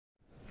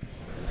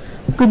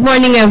Good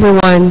morning,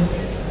 everyone.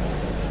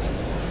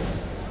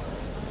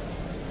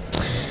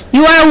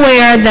 You are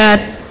aware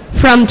that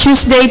from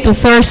Tuesday to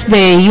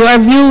Thursday, you are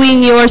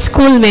viewing your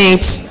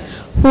schoolmates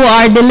who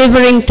are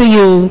delivering to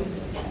you,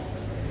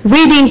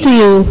 reading to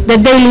you the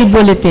daily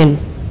bulletin.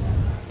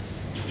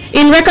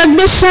 In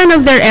recognition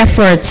of their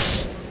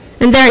efforts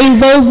and their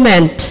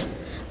involvement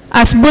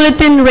as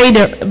bulletin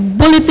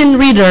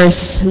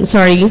readers,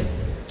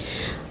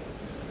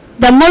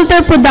 the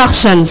MULTER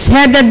Productions,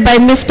 headed by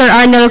Mr.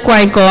 Arnel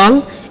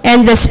Quaicong,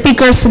 and the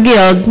Speakers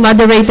Guild,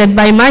 moderated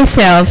by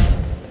myself,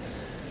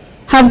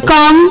 have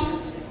come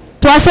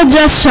to a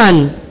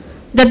suggestion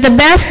that the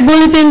best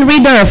bulletin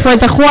reader for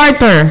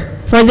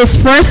this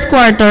first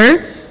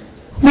quarter,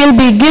 will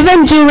be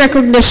given due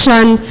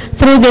recognition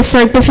through the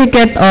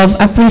Certificate of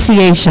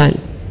Appreciation.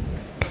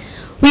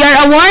 We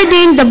are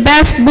awarding the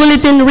best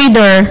bulletin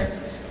reader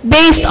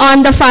based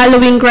on the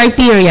following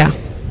criteria.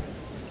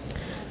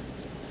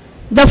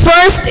 The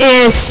first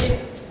is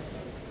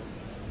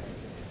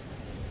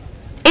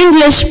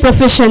English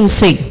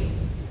proficiency.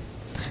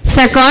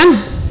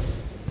 Second,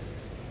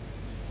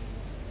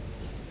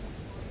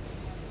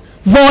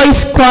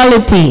 voice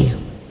quality,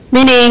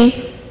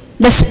 meaning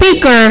the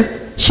speaker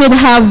should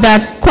have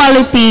that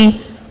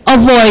quality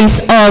of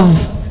voice of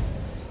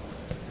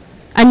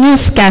a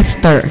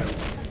newscaster.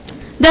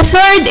 The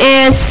third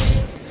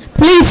is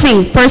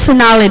pleasing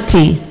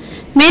personality,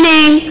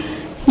 meaning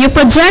you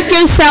project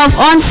yourself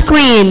on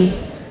screen,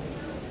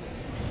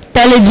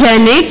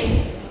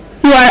 telegenic,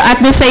 you are at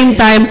the same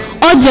time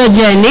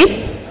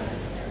audiogenic,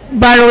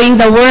 borrowing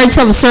the words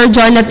of Sir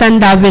Jonathan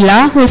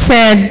Davila, who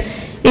said,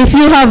 if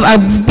you have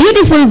a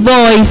beautiful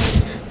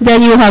voice,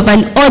 then you have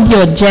an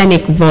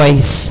audiogenic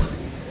voice.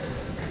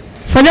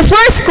 For the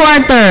first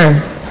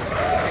quarter,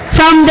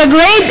 from the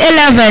grade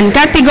 11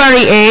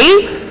 category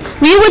A,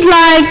 we would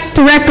like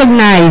to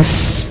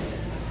recognize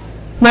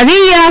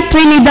Maria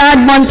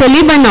Trinidad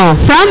Montelibano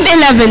from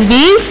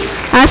 11B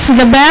as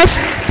the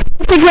best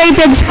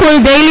integrated school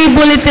daily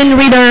bulletin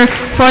reader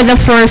for the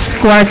first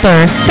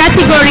quarter,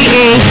 category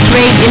A,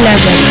 grade 11.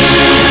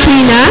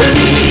 Tina,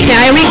 may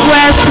I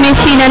request Ms.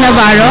 Tina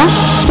Navarro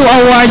to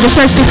award the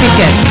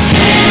certificate.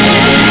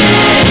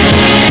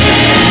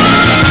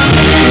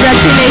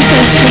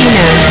 Congratulations,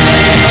 Tina.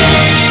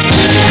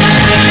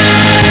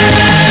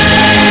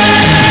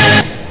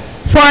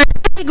 For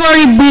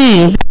category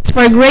B, that's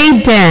for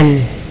grade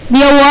 10,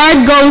 the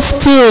award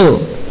goes to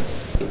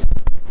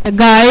the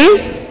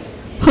guy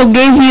who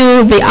gave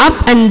you the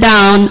up and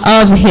down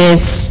of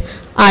his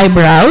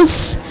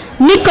eyebrows,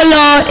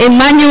 Nicolo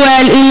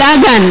Emmanuel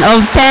Ilagan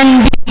of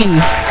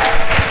 10B.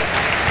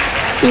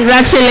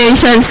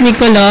 Congratulations,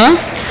 Nicolo.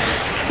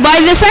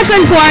 By the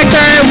second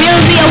quarter,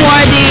 we'll be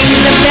awarding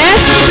the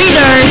best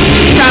readers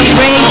from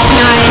grades 9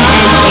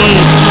 and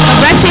 8.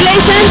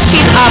 Congratulations,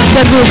 keep up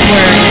the good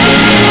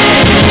work.